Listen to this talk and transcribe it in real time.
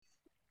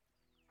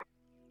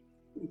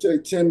We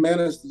take 10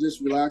 minutes to just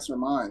relax our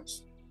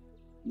minds.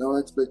 No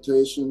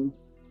expectation,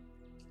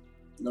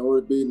 nowhere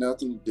to be,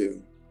 nothing to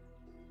do.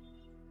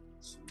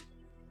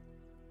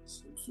 So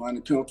find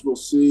a comfortable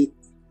seat.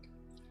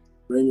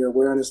 Bring your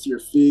awareness to your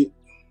feet.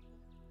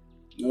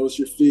 Notice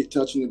your feet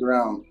touching the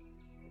ground.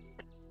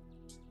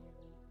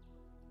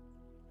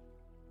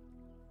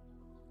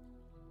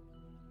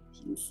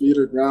 So your feet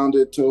are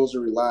grounded, toes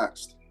are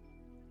relaxed.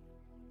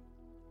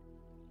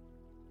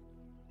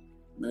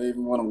 You may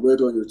even want to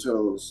wiggle your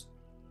toes.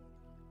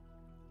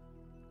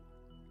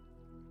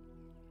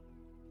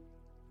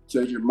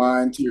 Take your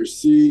mind to your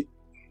seat.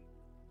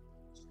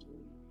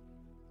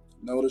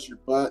 Notice your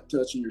butt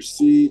touching your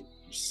seat.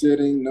 You're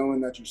sitting,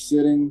 knowing that you're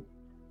sitting.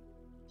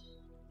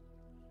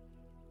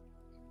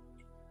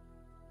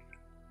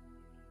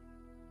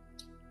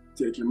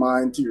 Take your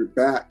mind to your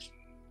back.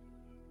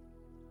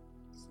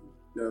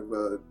 You have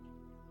a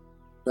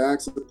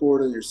back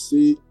support on your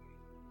seat.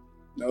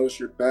 Notice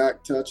your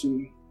back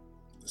touching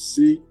the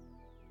seat.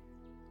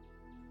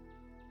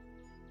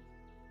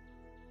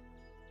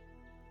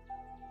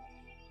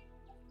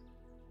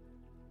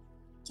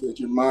 Take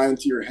your mind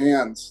to your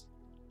hands.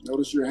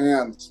 Notice your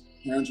hands.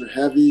 Hands are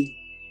heavy,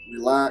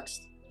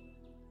 relaxed.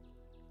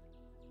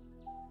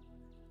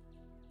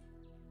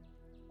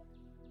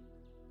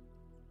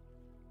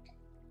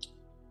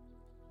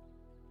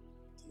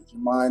 Take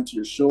your mind to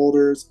your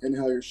shoulders.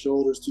 Inhale your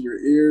shoulders to your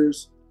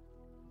ears.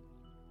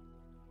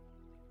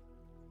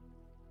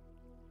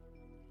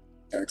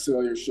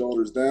 Exhale your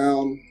shoulders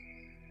down.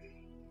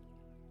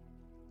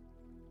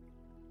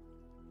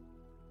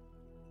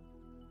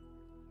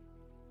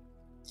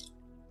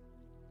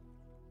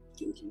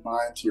 Take your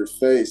mind to your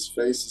face.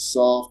 Face is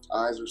soft,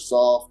 eyes are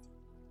soft.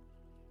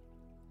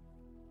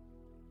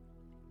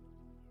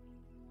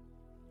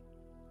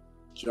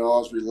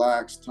 Jaw is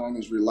relaxed, tongue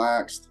is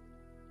relaxed.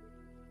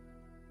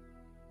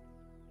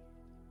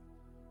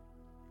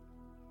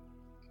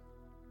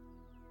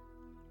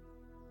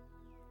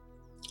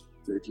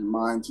 Take your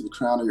mind to the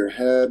crown of your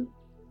head.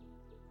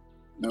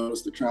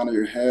 Notice the crown of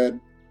your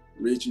head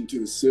reaching to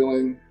the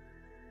ceiling.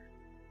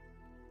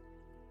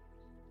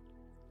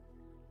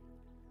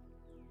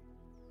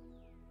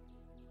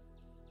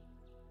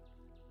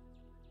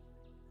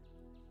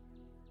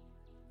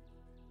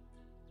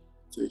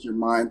 Take your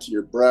mind to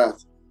your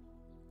breath.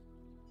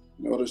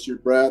 Notice your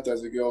breath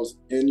as it goes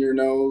in your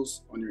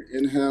nose on your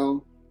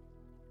inhale.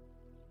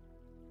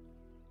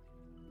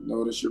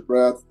 Notice your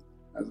breath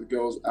as it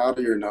goes out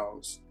of your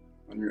nose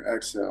on your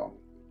exhale.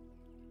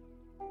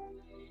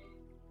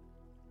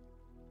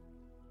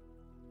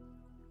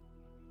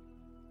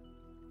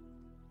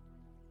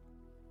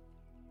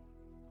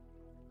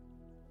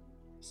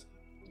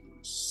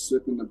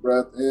 Sipping the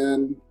breath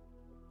in.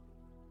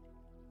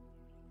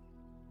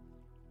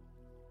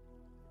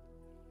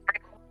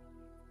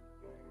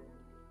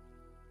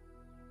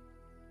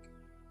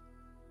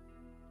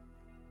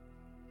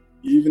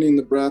 Evening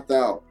the breath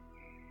out.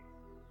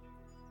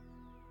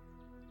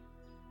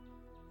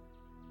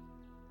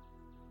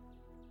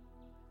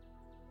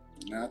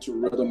 Natural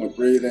rhythm of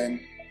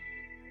breathing.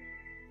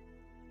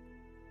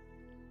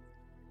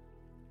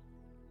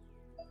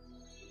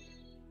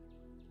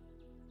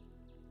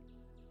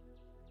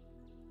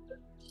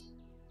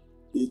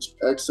 Each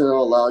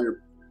exhale, allow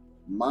your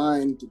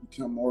mind to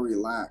become more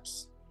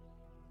relaxed.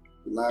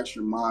 Relax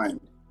your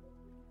mind.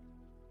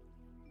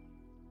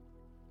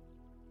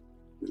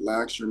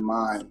 Relax your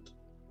mind.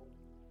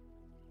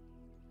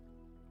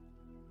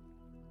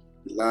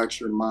 Relax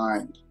your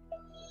mind.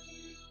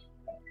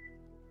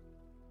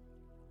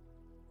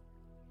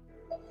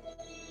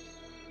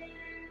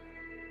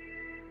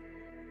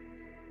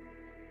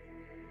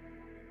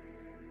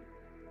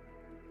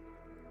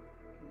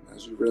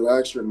 As you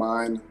relax your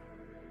mind,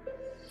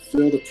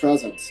 feel the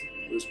presence,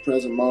 this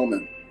present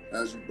moment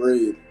as you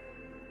breathe.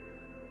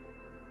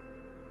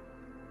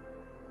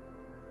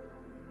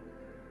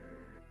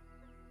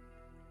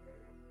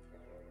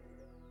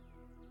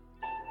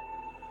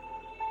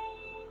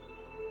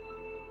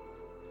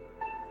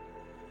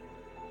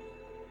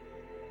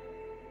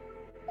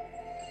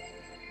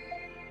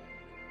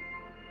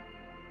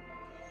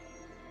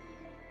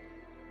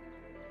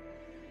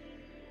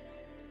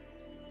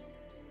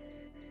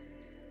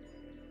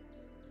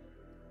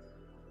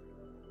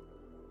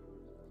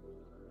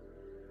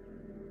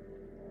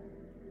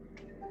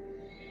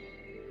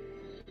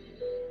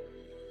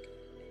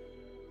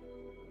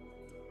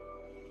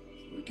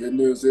 The good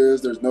news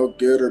is there's no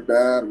good or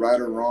bad, right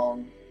or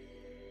wrong.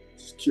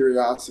 Just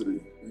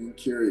curiosity, being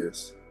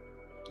curious,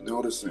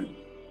 noticing.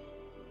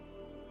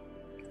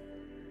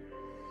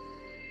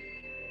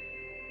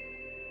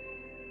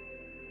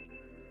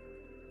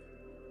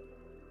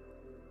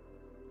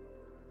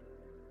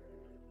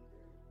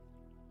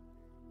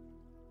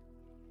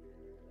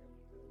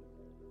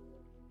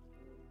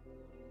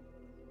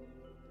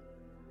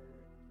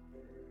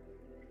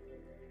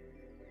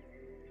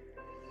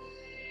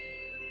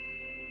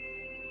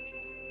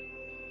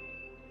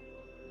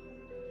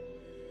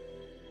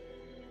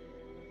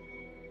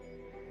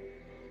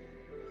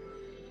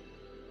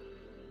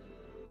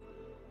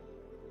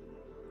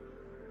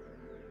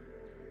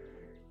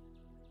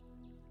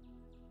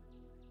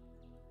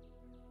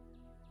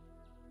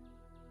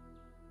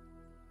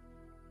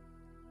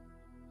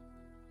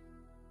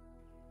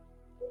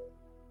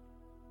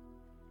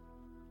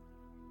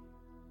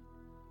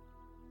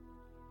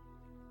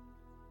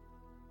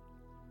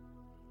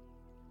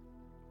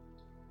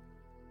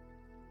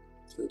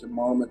 Take a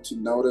moment to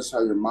notice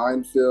how your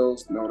mind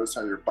feels, notice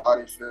how your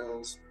body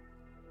feels.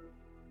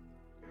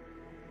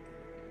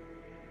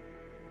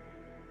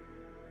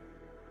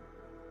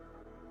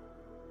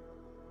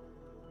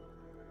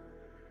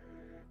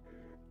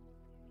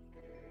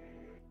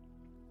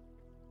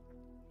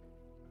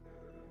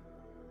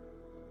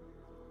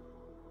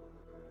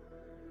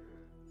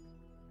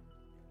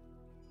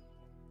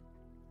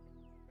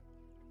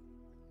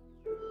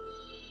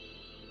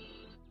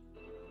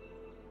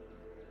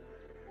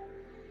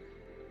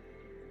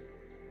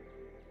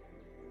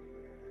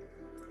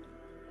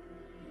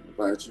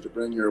 I invite you to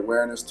bring your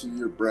awareness to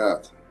your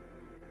breath.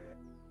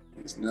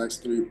 These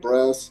next 3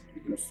 breaths,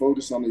 you're going to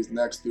focus on these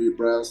next 3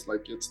 breaths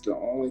like it's the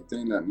only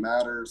thing that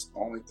matters,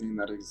 only thing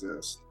that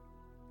exists.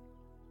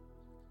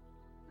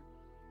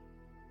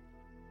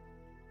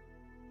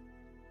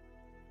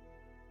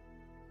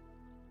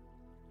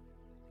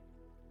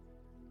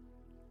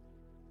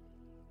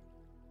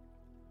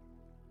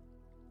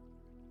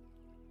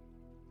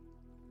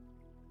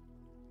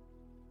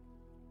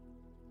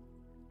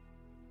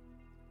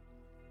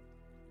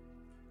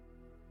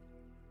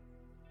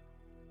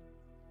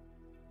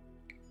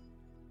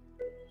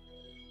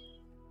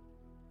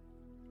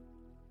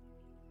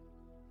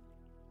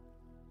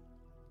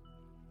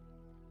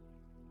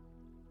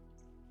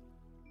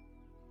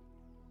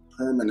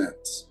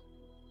 Permanence.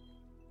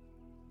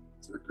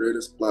 It's the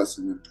greatest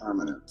blessing in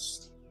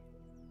permanence.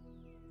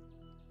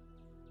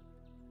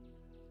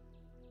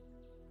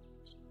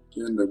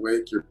 Begin to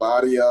wake your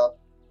body up.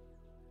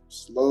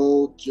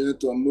 Slow,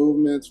 gentle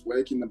movements,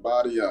 waking the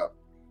body up.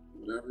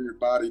 Whatever your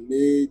body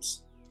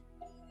needs,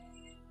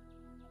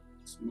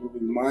 it's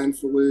moving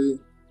mindfully.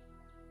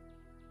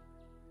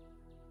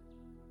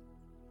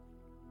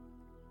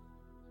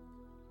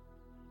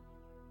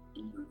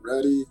 When you're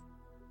ready,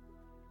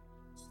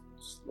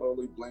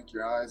 slowly blink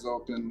your eyes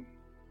open.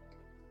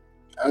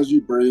 As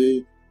you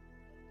breathe,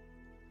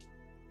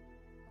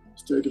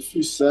 just take a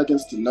few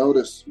seconds to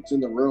notice what's in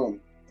the room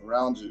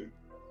around you.